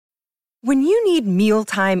When you need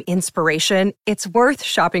mealtime inspiration, it's worth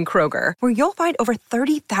shopping Kroger, where you'll find over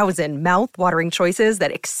 30,000 mouth-watering choices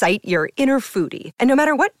that excite your inner foodie. And no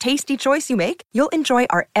matter what tasty choice you make, you'll enjoy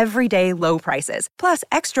our everyday low prices, plus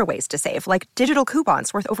extra ways to save, like digital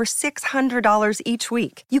coupons worth over $600 each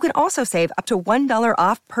week. You can also save up to $1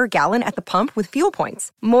 off per gallon at the pump with fuel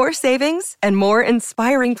points. More savings and more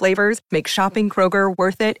inspiring flavors make shopping Kroger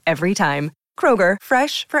worth it every time. Kroger,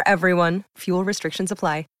 fresh for everyone. Fuel restrictions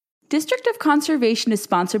apply. District of Conservation is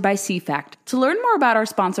sponsored by CFACT. To learn more about our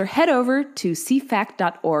sponsor, head over to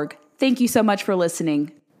cfact.org. Thank you so much for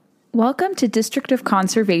listening. Welcome to District of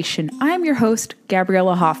Conservation. I'm your host,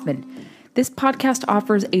 Gabriella Hoffman. This podcast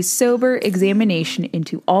offers a sober examination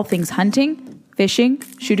into all things hunting, fishing,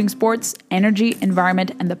 shooting sports, energy,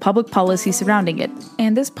 environment, and the public policy surrounding it.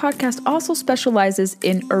 And this podcast also specializes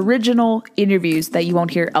in original interviews that you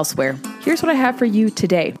won't hear elsewhere. Here's what I have for you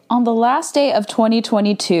today. On the last day of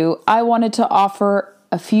 2022, I wanted to offer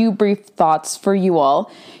a few brief thoughts for you all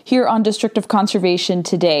here on District of Conservation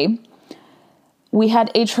today. We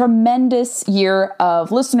had a tremendous year of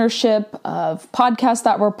listenership, of podcasts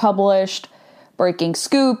that were published, breaking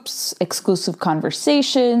scoops, exclusive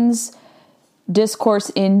conversations, discourse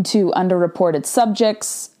into underreported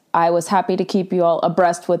subjects. I was happy to keep you all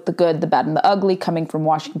abreast with the good, the bad, and the ugly coming from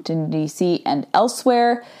Washington, D.C. and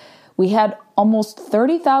elsewhere. We had almost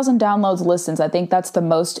 30,000 downloads, listens. I think that's the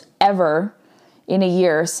most ever in a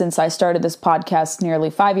year since I started this podcast nearly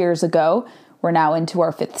 5 years ago. We're now into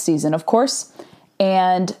our 5th season, of course.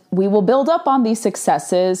 And we will build up on these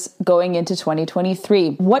successes going into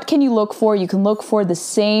 2023. What can you look for? You can look for the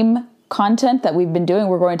same content that we've been doing.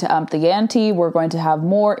 We're going to up the ante. We're going to have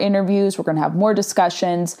more interviews. We're going to have more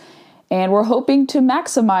discussions. And we're hoping to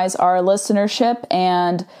maximize our listenership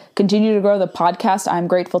and continue to grow the podcast. I'm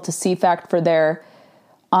grateful to CFACT for their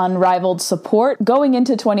unrivaled support. Going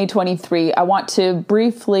into 2023, I want to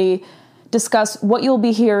briefly discuss what you'll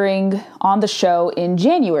be hearing on the show in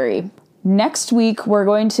January. Next week, we're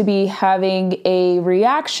going to be having a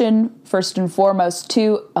reaction, first and foremost,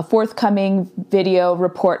 to a forthcoming video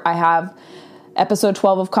report I have, episode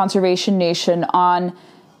 12 of Conservation Nation, on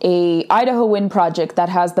a Idaho wind project that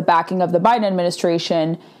has the backing of the Biden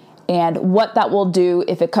administration and what that will do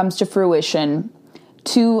if it comes to fruition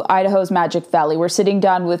to Idaho's Magic Valley. We're sitting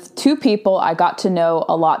down with two people I got to know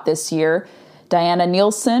a lot this year. Diana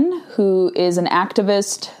Nielsen, who is an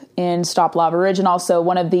activist in Stop Lava Ridge, and also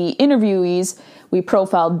one of the interviewees. We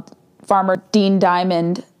profiled farmer Dean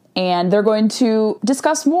Diamond, and they're going to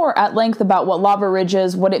discuss more at length about what Lava Ridge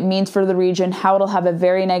is, what it means for the region, how it'll have a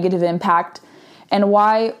very negative impact, and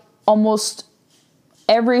why almost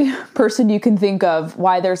every person you can think of,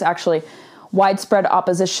 why there's actually widespread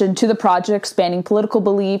opposition to the project, spanning political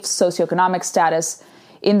beliefs, socioeconomic status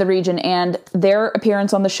in the region. And their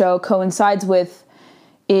appearance on the show coincides with,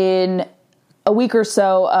 in a week or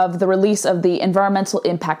so, of the release of the environmental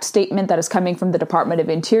impact statement that is coming from the Department of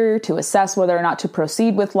Interior to assess whether or not to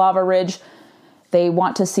proceed with Lava Ridge. They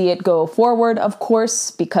want to see it go forward, of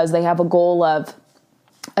course, because they have a goal of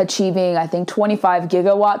achieving, I think, 25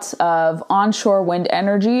 gigawatts of onshore wind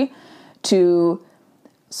energy to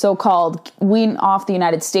so-called wean off the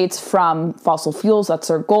United States from fossil fuels. That's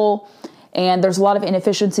their goal. And there's a lot of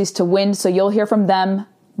inefficiencies to wind, so you'll hear from them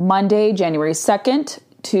Monday, January 2nd,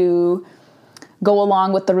 to go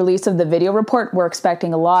along with the release of the video report. We're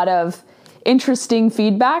expecting a lot of interesting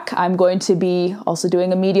feedback. I'm going to be also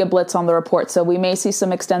doing a media blitz on the report, so we may see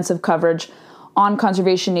some extensive coverage on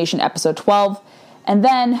Conservation Nation episode 12. And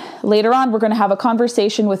then later on, we're going to have a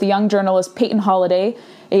conversation with a young journalist, Peyton Holiday,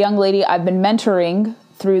 a young lady I've been mentoring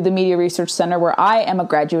through the Media Research Center, where I am a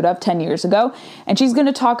graduate of 10 years ago. And she's going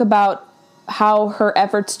to talk about how her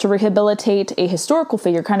efforts to rehabilitate a historical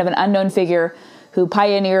figure, kind of an unknown figure, who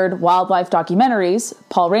pioneered wildlife documentaries,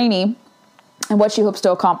 Paul Rainey, and what she hopes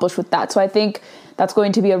to accomplish with that. So I think that's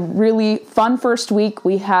going to be a really fun first week.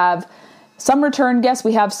 We have some return guests.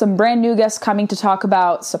 We have some brand new guests coming to talk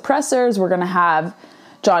about suppressors. We're going to have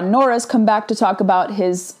John Norris come back to talk about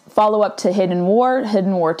his follow-up to Hidden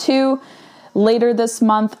War 2, later this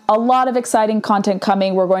month. A lot of exciting content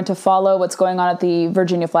coming. We're going to follow what's going on at the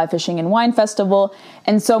Virginia Fly Fishing and Wine Festival,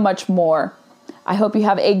 and so much more. I hope you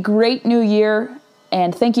have a great new year,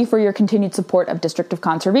 and thank you for your continued support of District of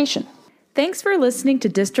Conservation. Thanks for listening to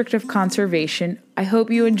District of Conservation. I hope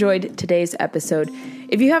you enjoyed today's episode.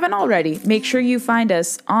 If you haven't already, make sure you find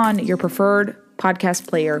us on your preferred podcast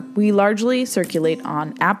player. We largely circulate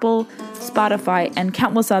on Apple, Spotify, and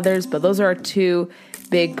countless others, but those are our two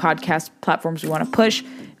big podcast platforms we want to push.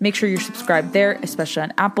 Make sure you're subscribed there, especially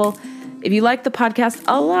on Apple. If you like the podcast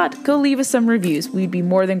a lot, go leave us some reviews. We'd be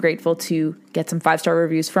more than grateful to get some 5-star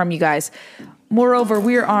reviews from you guys. Moreover,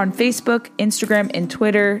 we're on Facebook, Instagram, and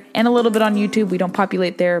Twitter, and a little bit on YouTube. We don't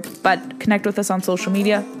populate there, but connect with us on social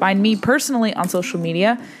media. Find me personally on social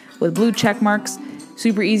media with blue check marks.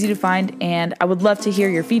 Super easy to find, and I would love to hear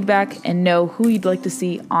your feedback and know who you'd like to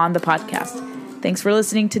see on the podcast. Thanks for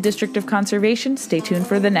listening to District of Conservation. Stay tuned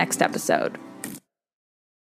for the next episode.